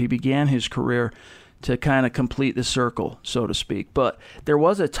Oakland, where he began his career, to kind of complete the circle, so to speak. But there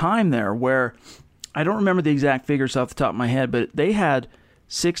was a time there where, I don't remember the exact figures off the top of my head, but they had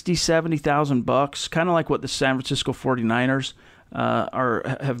 $60,000-$70,000, kind of like what the San Francisco 49ers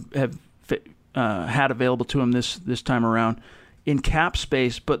have had available to them this time around in cap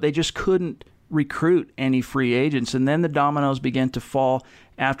space, but they just couldn't recruit any free agents. And then the dominoes began to fall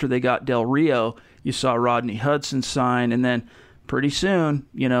after they got Del Rio. You saw Rodney Hudson sign, and then pretty soon,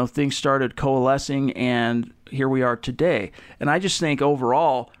 things started coalescing, and here we are today. And I just think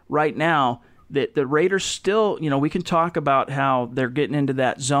overall, right now, that the Raiders still, we can talk about how they're getting into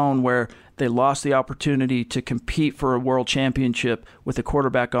that zone where they lost the opportunity to compete for a world championship with a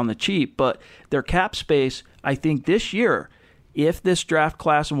quarterback on the cheap. But their cap space, I think this year, if this draft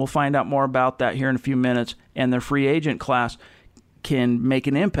class, and we'll find out more about that here in a few minutes, and their free agent class can make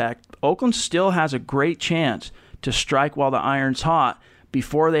an impact, Oakland still has a great chance to strike while the iron's hot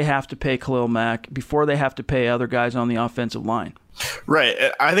before they have to pay Khalil Mack, before they have to pay other guys on the offensive line. Right.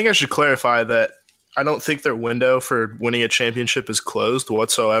 I think I should clarify that I don't think their window for winning a championship is closed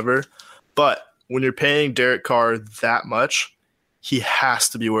whatsoever. But when you're paying Derek Carr that much, he has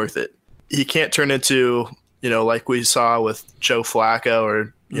to be worth it. He can't turn into, like we saw with Joe Flacco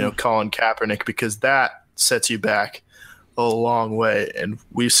or, Colin Kaepernick, because that sets you back a long way. And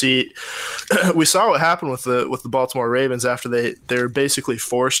we saw what happened with the Baltimore Ravens after they were basically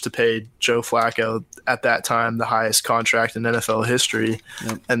forced to pay Joe Flacco at that time the highest contract in NFL history,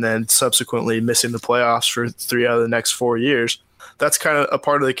 and then subsequently missing the playoffs for 3 out of the next 4 years. That's kind of a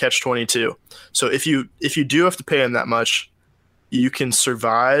part of the catch-22. So if you do have to pay him that much, you can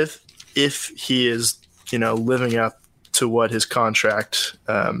survive if he is, living up to what his contract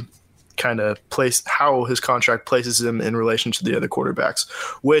how his contract places him in relation to the other quarterbacks,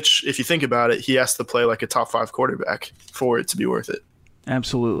 which, if you think about it, he has to play like a top 5 quarterback for it to be worth it.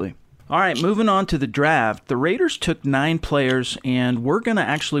 Absolutely. All right, moving on to the draft. The Raiders took 9 players, and we're going to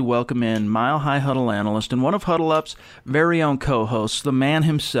actually welcome in Mile High Huddle analyst and one of Huddle Up's very own co-hosts, the man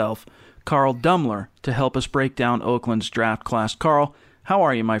himself, Carl Dumler, to help us break down Oakland's draft class. Carl, how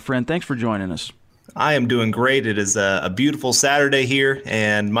are you, my friend? Thanks for joining us. I am doing great. It is a beautiful Saturday here,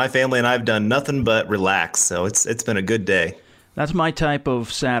 and my family and I have done nothing but relax, so it's been a good day. That's my type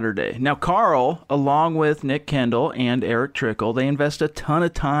of Saturday. Now, Carl, along with Nick Kendall and Eric Trickle, they invest a ton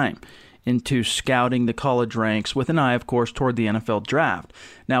of time into scouting the college ranks with an eye, of course, toward the NFL draft.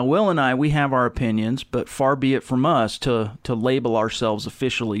 Now, Will and I, we have our opinions, but far be it from us to label ourselves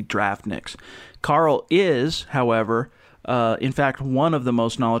officially draftniks. Carl is, however, in fact, one of the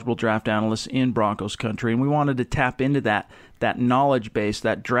most knowledgeable draft analysts in Broncos country, and we wanted to tap into that knowledge base,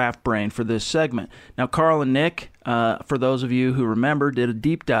 that draft brain for this segment. Now, Carl and Nick, for those of you who remember, did a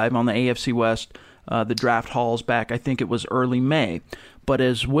deep dive on the AFC West, the draft halls back, I think it was early May. But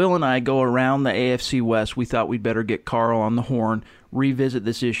as Will and I go around the AFC West, we thought we'd better get Carl on the horn, revisit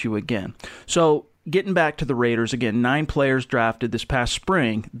this issue again. So, getting back to the Raiders, again, 9 players drafted this past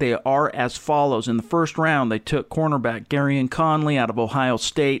spring. They are as follows. In the first round, they took cornerback Garyon Conley out of Ohio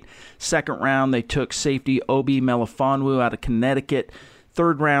State. Second round, they took safety Obi Melifonwu out of Connecticut.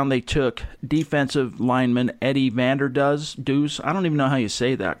 Third round, they took defensive lineman Eddie Vanderdoes. I don't even know how you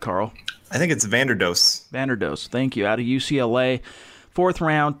say that, Carl. I think it's Vanderdoes. Vanderdoes, thank you, out of UCLA. Fourth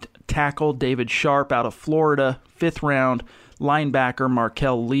round, tackle David Sharp out of Florida. Fifth round, linebacker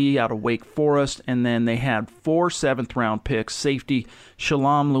Markel Lee out of Wake Forest. And then they had 4 seventh-round picks. Safety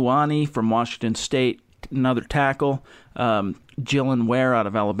Shalom Luani from Washington State, another tackle. Jillian Ware out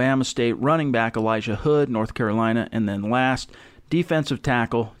of Alabama State. Running back Elijah Hood, North Carolina. And then last, defensive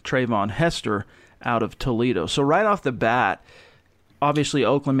tackle Trayvon Hester out of Toledo. So right off the bat, obviously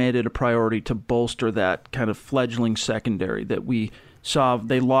Oakland made it a priority to bolster that kind of fledgling secondary that we saw.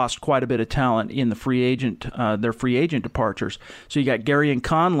 They lost quite a bit of talent in the their free agent departures. So you got Garyon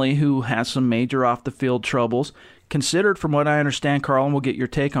Conley, who has some major off-the-field troubles, considered, from what I understand, Carl, and we'll get your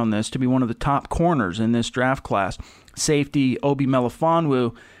take on this, to be one of the top corners in this draft class. Safety Obi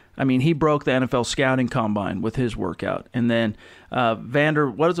Melifonwu, I mean, he broke the NFL scouting combine with his workout. And then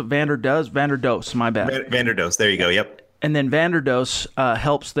Vanderdoes, my bad. Vanderdoes, there you go, yep. And then Vanderdoes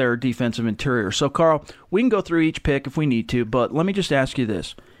helps their defensive interior. So, Carl, we can go through each pick if we need to, but let me just ask you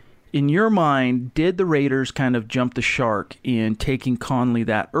this. In your mind, did the Raiders kind of jump the shark in taking Conley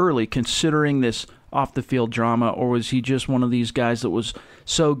that early, considering this off-the-field drama, or was he just one of these guys that was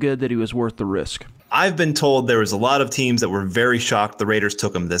so good that he was worth the risk? I've been told there was a lot of teams that were very shocked the Raiders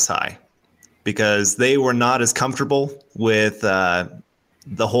took him this high because they were not as comfortable with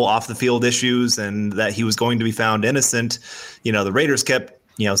the whole off the field issues and that he was going to be found innocent. The Raiders kept,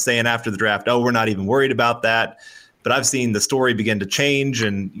 saying after the draft, oh, we're not even worried about that. But I've seen the story begin to change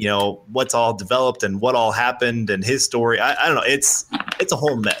and, what's all developed and what all happened and his story. I don't know. It's a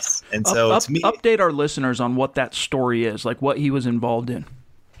whole mess. And so to me, update our listeners on what that story is, like what he was involved in.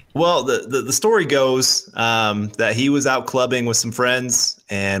 Well, the story goes that he was out clubbing with some friends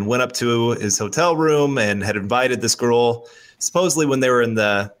and went up to his hotel room and had invited this girl, supposedly when they were in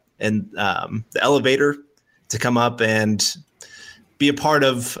the elevator, to come up and be a part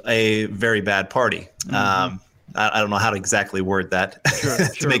of a very bad party. Mm-hmm. I don't know how to exactly word that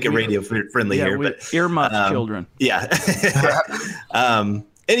to make it radio friendly here. But earmuff children. Yeah.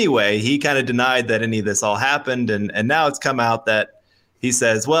 Anyway, he kind of denied that any of this all happened. And now it's come out that he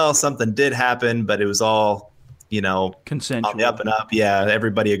says, well, something did happen, but it was all, consensual. On the up and up. Yeah.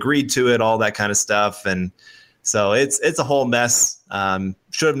 Everybody agreed to it, all that kind of stuff. And so it's a whole mess.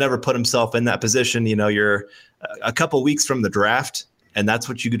 Should have never put himself in that position. You're a couple weeks from the draft, and that's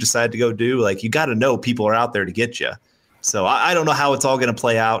what you decide to go do. Like, you got to know people are out there to get you. So I don't know how it's all going to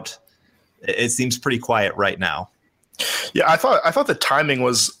play out. It seems pretty quiet right now. Yeah, I thought the timing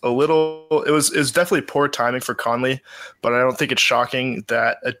was a little. It was definitely poor timing for Conley, but I don't think it's shocking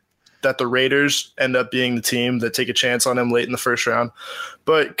that the Raiders end up being the team that take a chance on him late in the first round.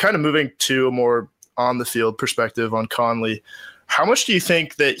 But kind of moving to a more on the field perspective on Conley, How much do you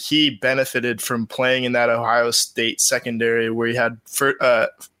think that he benefited from playing in that Ohio State secondary where he had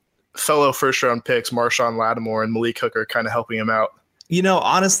fellow first-round picks, Marshawn Lattimore and Malik Hooker, kind of helping him out?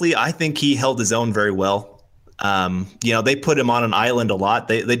 Honestly, I think he held his own very well. They put him on an island a lot.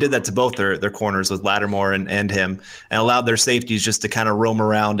 They did that to both their corners with Lattimore and him, and allowed their safeties just to kind of roam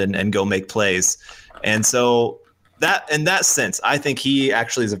around and go make plays. And so that, in that sense, I think he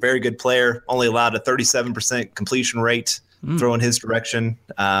actually is a very good player. Only allowed a 37% completion rate throw in his direction.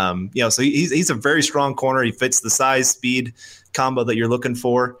 So he's a very strong corner. He fits the size speed combo that you're looking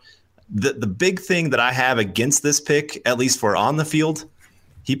for. The big thing that I have against this pick, at least for on the field,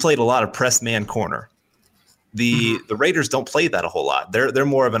 he played a lot of press man corner. The Raiders don't play that a whole lot. They're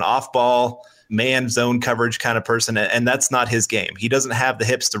more of an off ball man zone coverage kind of person, and that's not his game. He doesn't have the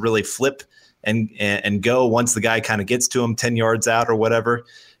hips to really flip and go once the guy kind of gets to him 10 yards out or whatever.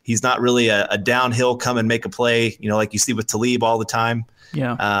 He's not really a downhill come and make a play, like you see with Talib all the time.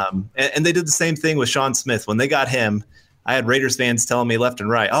 Yeah. And they did the same thing with Sean Smith. When they got him, I had Raiders fans telling me left and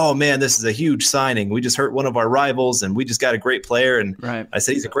right, oh, man, this is a huge signing. We just hurt one of our rivals, and we just got a great player. And right. I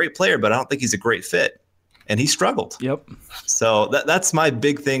said he's a great player, but I don't think he's a great fit. And he struggled. Yep. So that's my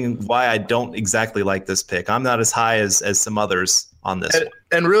big thing why I don't exactly like this pick. I'm not as high as some others on this one.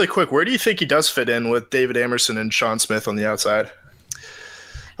 And really quick, where do you think he does fit in with David Amerson and Sean Smith on the outside?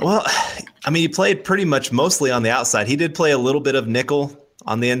 Well, he played pretty much mostly on the outside. He did play a little bit of nickel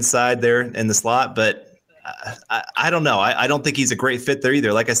on the inside there in the slot, but I don't know. I don't think he's a great fit there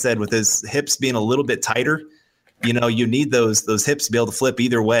either. Like I said, with his hips being a little bit tighter, you need those hips to be able to flip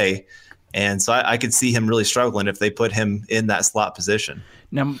either way. And so I could see him really struggling if they put him in that slot position.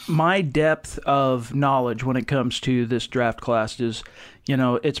 Now, my depth of knowledge when it comes to this draft class is,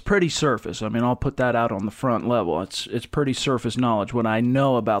 it's pretty surface. I'll put that out on the front level. It's pretty surface knowledge what I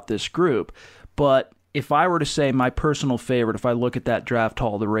know about this group. But if I were to say my personal favorite, if I look at that draft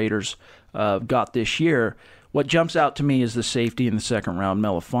haul the Raiders got this year, what jumps out to me is the safety in the second round,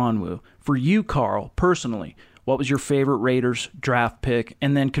 Melifonwu. For you, Carl, personally, what was your favorite Raiders draft pick?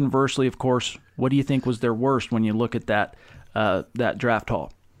 And then conversely, of course, what do you think was their worst when you look at that draft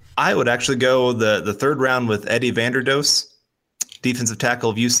haul? I would actually go the third round with Eddie Vanderdoes, defensive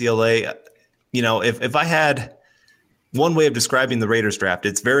tackle of UCLA. If I had one way of describing the Raiders draft,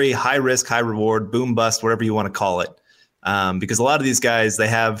 it's very high risk, high reward, boom bust, whatever you want to call it. Because a lot of these guys, they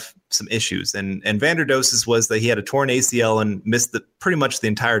have some issues. And Vanderdoes was that he had a torn ACL and missed pretty much the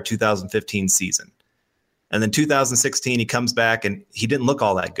entire 2015 season. And then 2016, he comes back and he didn't look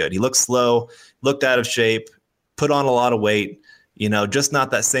all that good. He looked slow, looked out of shape, put on a lot of weight, just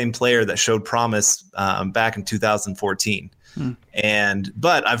not that same player that showed promise back in 2014.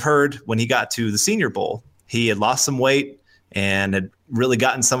 But I've heard when he got to the Senior Bowl, he had lost some weight and had really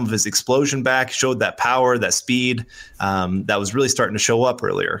gotten some of his explosion back, showed that power, that speed that was really starting to show up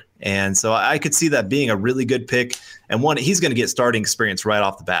earlier. And so I could see that being a really good pick. And one, he's going to get starting experience right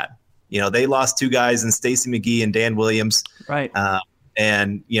off the bat. They lost two guys in Stacey McGee and Dan Williams. Right.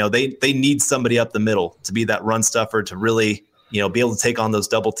 And they need somebody up the middle to be that run stuffer to really, be able to take on those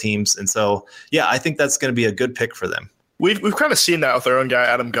double teams. And so, yeah, I think that's going to be a good pick for them. We've kind of seen that with our own guy,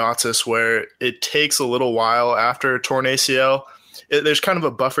 Adam Gotsis, where it takes a little while after a torn ACL. There's kind of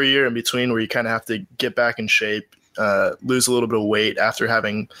a buffer year in between where you kind of have to get back in shape, lose a little bit of weight after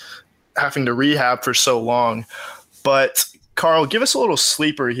having to rehab for so long. But Carl, give us a little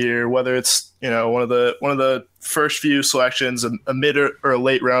sleeper here, whether it's one of the first few selections, a mid or a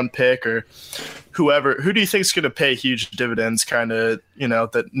late round pick, or whoever. Who do you think is going to pay huge dividends, kind of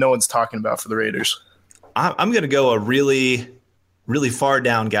that no one's talking about for the Raiders? I'm going to go a really, really far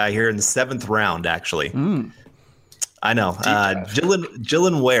down guy here in the 7th round. Actually, I know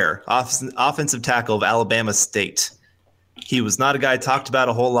Jalen Ware, offensive tackle of Alabama State. He was not a guy talked about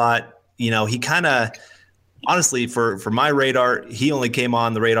a whole lot. He kind of. Honestly, for my radar, he only came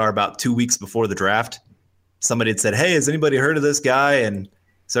on the radar about 2 weeks before the draft. Somebody had said, hey, has anybody heard of this guy? And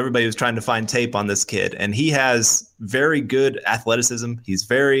so everybody was trying to find tape on this kid. And he has very good athleticism. Has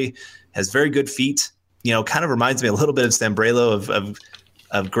very good feet. Kind of reminds me a little bit of Sambrelo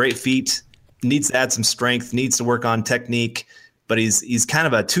of great feet. Needs to add some strength, needs to work on technique. But he's kind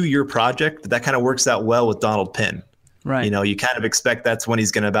of a 2-year project. But that kind of works out well with Donald Penn. Right. You kind of expect that's when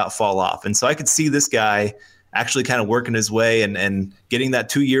he's going to about fall off. And so I could see this guy actually kind of working his way and getting that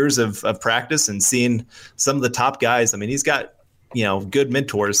 2 years of practice and seeing some of the top guys. He's got, good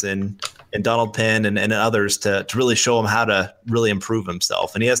mentors in Donald Penn and others to really show him how to really improve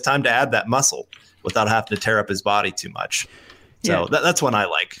himself. And he has time to add that muscle without having to tear up his body too much. So that's one I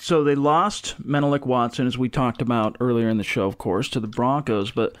like. So they lost Menelik Watson, as we talked about earlier in the show, of course, to the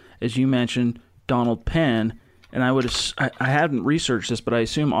Broncos. But as you mentioned, Donald Penn And I hadn't researched this, but I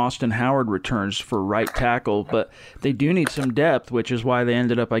assume Austin Howard returns for right tackle. But they do need some depth, which is why they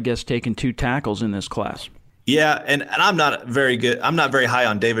ended up, I guess, taking 2 tackles in this class. Yeah, and I'm not very good. I'm not very high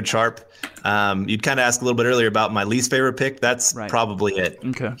on David Sharp. You'd kind of asked a little bit earlier about my least favorite pick. That's probably it.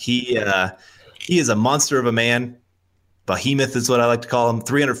 Okay. He is a monster of a man. Behemoth is what I like to call him.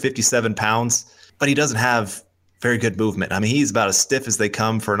 357 pounds, but he doesn't have very good movement. I mean, he's about as stiff as they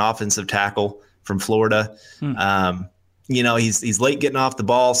come for an offensive tackle from Florida. He's late getting off the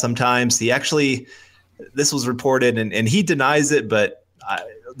ball sometimes. This was reported, and he denies it, but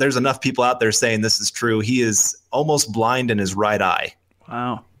there's enough people out there saying this is true. He is almost blind in his right eye.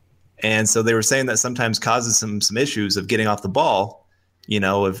 Wow. And so they were saying that sometimes causes some issues of getting off the ball,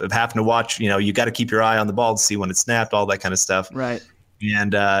 of having to watch, you got to keep your eye on the ball to see when it's snapped, all that kind of stuff. Right.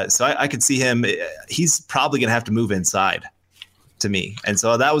 And so I could see him. He's probably going to have to move inside to me. And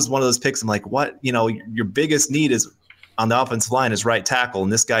so that was one of those picks. I'm like, what? Your biggest need is on the offensive line is right tackle,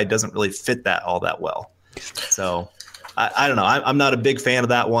 and this guy doesn't really fit that all that well. So I don't know. I'm not a big fan of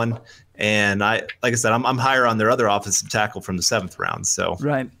that one. And like I said, I'm higher on their other offensive tackle from the 7th round. So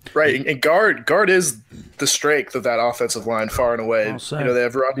right. And guard is the strength of that offensive line far and away. They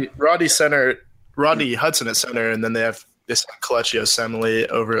have Rodney Hudson at center, and then they have this Colecchio Semele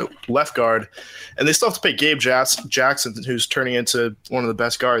over at left guard, and they still have to pay Gabe Jackson, who's turning into one of the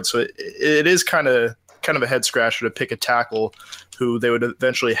best guards. So it is kind of a head scratcher to pick a tackle who they would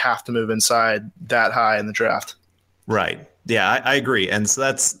eventually have to move inside that high in the draft. Right. Yeah, I agree. And so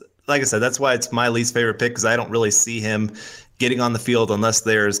that's, like I said, that's why it's my least favorite pick, because I don't really see him getting on the field unless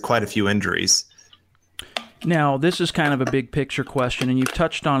there's quite a few injuries. Now, this is kind of a big picture question, and you've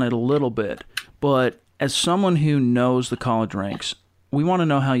touched on it a little bit, but as someone who knows the college ranks, we want to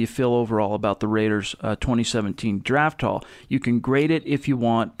know how you feel overall about the Raiders' 2017 draft haul. You can grade it if you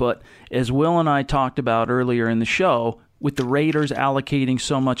want, but as Will and I talked about earlier in the show, with the Raiders allocating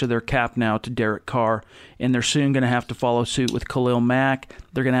so much of their cap now to Derek Carr, and they're soon going to have to follow suit with Khalil Mack.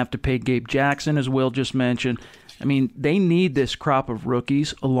 They're going to have to pay Gabe Jackson, as Will just mentioned. I mean, they need this crop of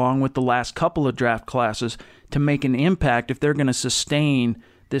rookies, along with the last couple of draft classes, to make an impact if they're going to sustain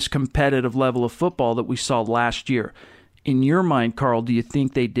this competitive level of football that we saw last year. In your mind, Carl, do you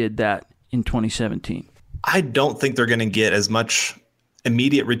think they did that in 2017? I don't think they're going to get as much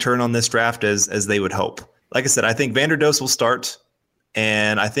immediate return on this draft as they would hope. Like I said, I think Vanderdoes will start,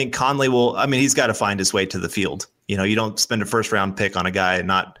 and I think Conley will. I mean, he's got to find his way to the field. You don't spend a first-round pick on a guy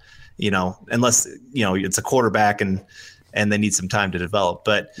not, unless it's a quarterback and they need some time to develop.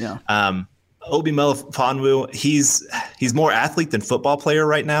 But yeah. Obi Melifonwu, he's more athlete than football player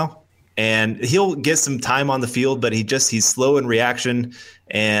right now, and he'll get some time on the field, but he's slow in reaction,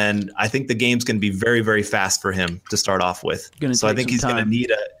 and I think the game's going to be very, very fast for him to start off with. So I think he's going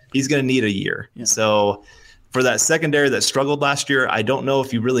to need a year. Yeah. So for that secondary that struggled last year, I don't know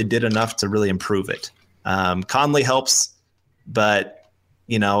if you really did enough to really improve it. Conley helps, but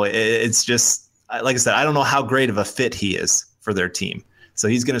it's just, like I said, I don't know how great of a fit he is for their team. So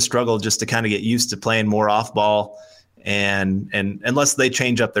he's going to struggle just to kind of get used to playing more off ball, and unless they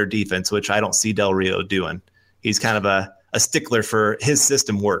change up their defense, which I don't see Del Rio doing. He's kind of a stickler for his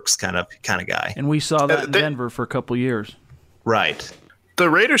system works kind of guy. And we saw that in Denver for a couple of years. Right. The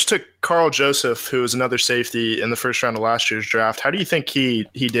Raiders took Carl Joseph, who was another safety in the first round of last year's draft. How do you think he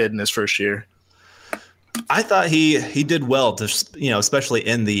did in his first year? I thought he did well, especially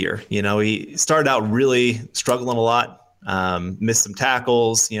in the year. He started out really struggling a lot, missed some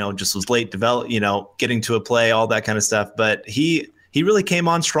tackles, just was late getting to a play, all that kind of stuff. But he really came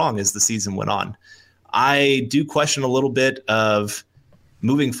on strong as the season went on. I do question a little bit of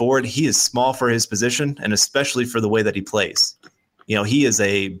moving forward. He is small for his position, and especially for the way that he plays. He is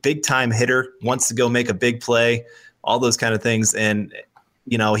a big-time hitter, wants to go make a big play, all those kind of things. And,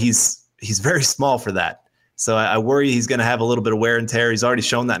 he's very small for that. So I worry he's going to have a little bit of wear and tear. He's already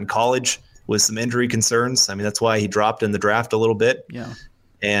shown that in college with some injury concerns. I mean, that's why he dropped in the draft a little bit. Yeah.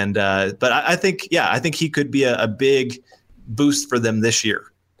 And but I think he could be a big boost for them this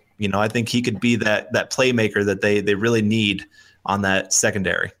year. I think he could be that playmaker that they really need on that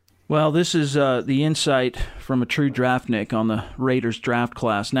secondary. Well, this is the insight from a true draftnik on the Raiders draft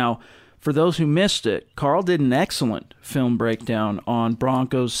class. Now, for those who missed it, Carl did an excellent film breakdown on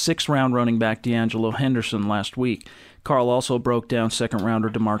Broncos 6th-round running back D'Angelo Henderson last week. Carl also broke down 2nd-rounder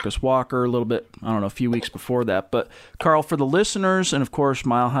DeMarcus Walker a little bit, a few weeks before that. But, Carl, for the listeners and, of course,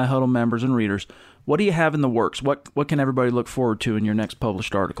 Mile High Huddle members and readers, what do you have in the works? What can everybody look forward to in your next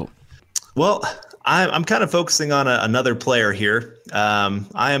published article? Well, I'm kind of focusing on another player here.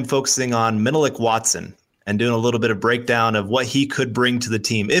 I am focusing on Menelik Watson and doing a little bit of breakdown of what he could bring to the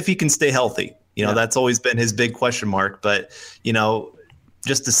team if he can stay healthy. That's always been his big question mark. But,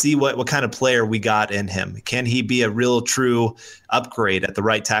 just to see what kind of player we got in him. Can he be a real true upgrade at the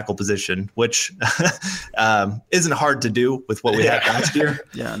right tackle position, which isn't hard to do with what we had last year.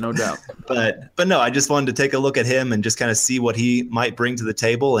 Yeah, no doubt. But no, I just wanted to take a look at him and just kind of see what he might bring to the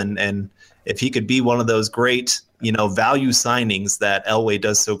table and if he could be one of those great, value signings that Elway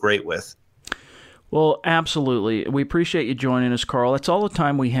does so great with. Well, absolutely. We appreciate you joining us, Carl. That's all the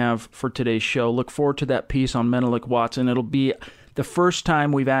time we have for today's show. Look forward to that piece on Menelik Watson. It'll be the first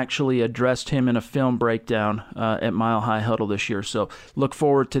time we've actually addressed him in a film breakdown at Mile High Huddle this year. So look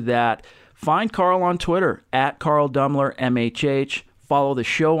forward to that. Find Carl on Twitter, at Carl Dumler, MHH. Follow the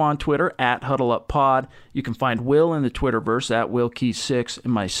show on Twitter, at HuddleUpPod. You can find Will in the Twitterverse, at WillKey6,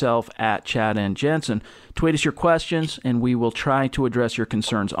 and myself, at Chad N. Jensen. Tweet us your questions, and we will try to address your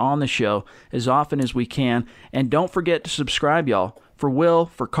concerns on the show as often as we can. And don't forget to subscribe, y'all. For Will,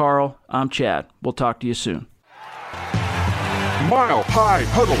 for Carl, I'm Chad. We'll talk to you soon. Mile High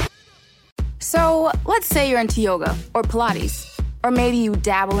Huddle. So let's say you're into yoga or Pilates, or maybe you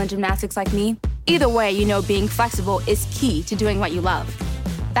dabble in gymnastics like me. Either way, you know being flexible is key to doing what you love.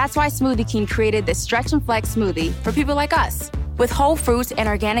 That's why Smoothie King created this Stretch and Flex smoothie for people like us, with whole fruits and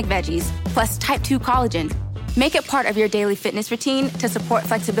organic veggies, plus type 2 collagen. Make it part of your daily fitness routine to support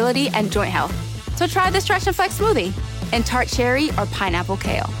flexibility and joint health. So try the Stretch and Flex smoothie in tart cherry or pineapple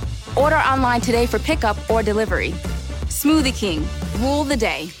kale. Order online today for pickup or delivery. Smoothie King, rule the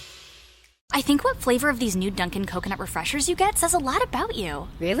day. I think what flavor of these new Dunkin' coconut refreshers you get says a lot about you.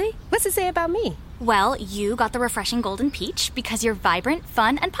 Really? What's it say about me? Well, you got the refreshing golden peach because you're vibrant,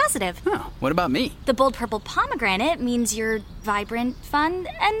 fun, and positive. Oh, what about me? The bold purple pomegranate means you're vibrant, fun,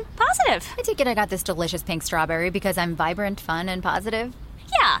 and positive. I take it I got this delicious pink strawberry because I'm vibrant, fun, and positive.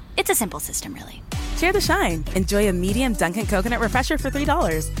 Yeah, it's a simple system, really. Share the shine. Enjoy a medium Dunkin' coconut refresher for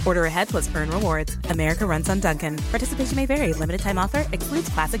 $3. Order ahead plus earn rewards. America runs on Dunkin'. Participation may vary. Limited time offer. Excludes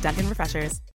classic Dunkin' refreshers.